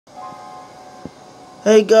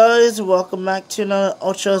Hey guys, welcome back to another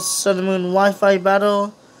Ultra Sun and Moon Wi-Fi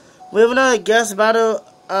battle. We have another guest battle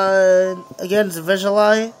against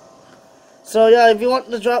Vizually. So yeah, if you want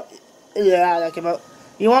to drop, yeah, that came out.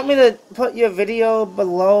 You want me to put your video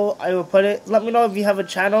below? I will put it. Let me know if you have a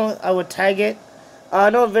channel. I will tag it. I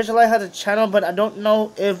know Vizually has a channel, but I don't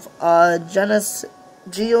know if Geolist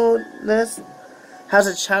has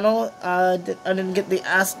a channel. I didn't get the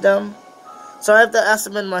ask them. So I have to ask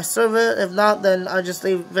him in my server. If not, then I'll just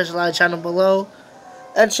leave Vizually channel below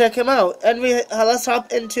and check him out. And let's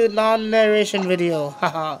hop into non-narration video.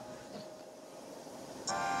 Haha.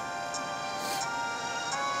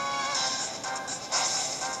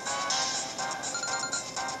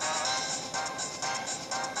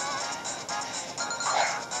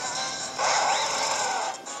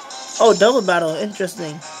 Oh, double battle.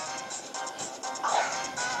 Interesting.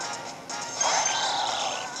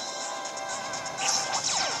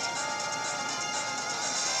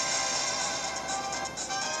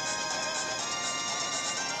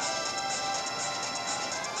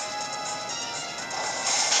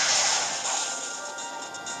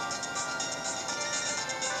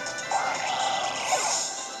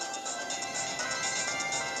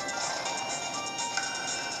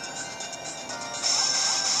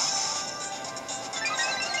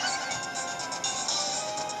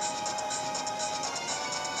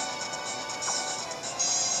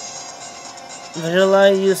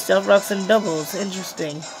 Vizually use stealth rocks and doubles.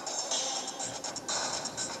 Interesting.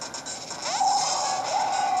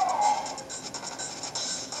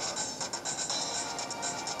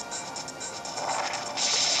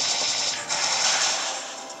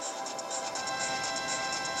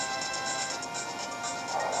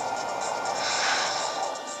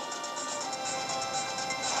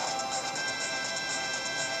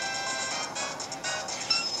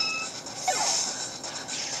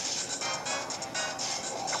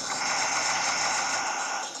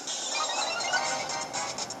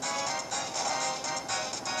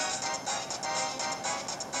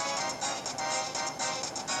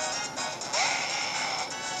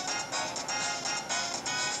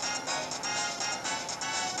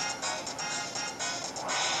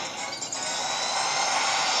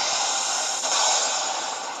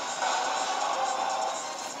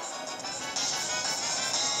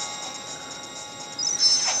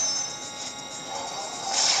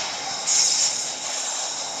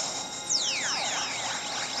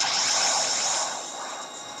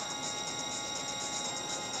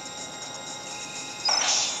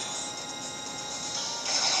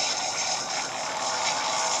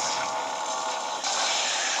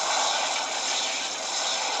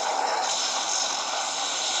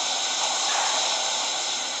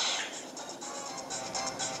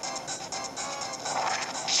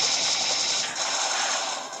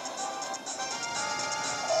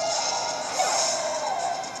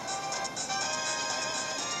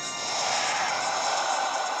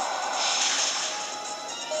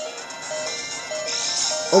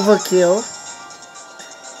 Overkill.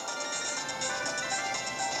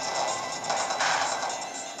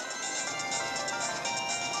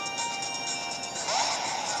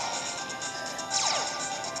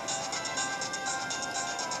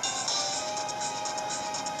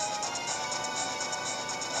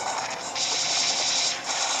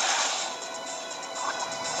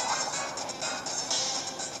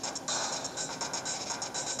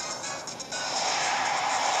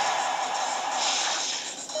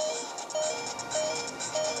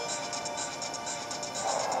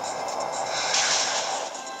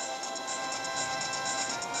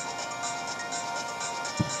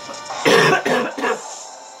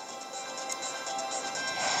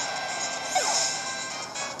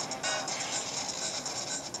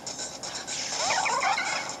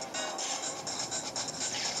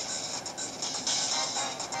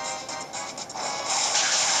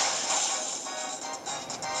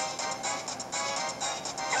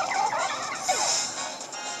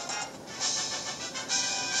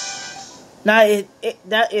 Now,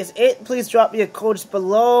 that is it. Please drop your codes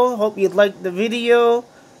below. Hope you liked the video.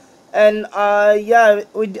 And, yeah,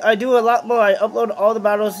 I do a lot more. I upload all the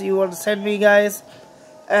battles you want to send me, guys.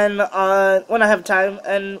 And, when I have time.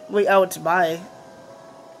 And we out. Bye.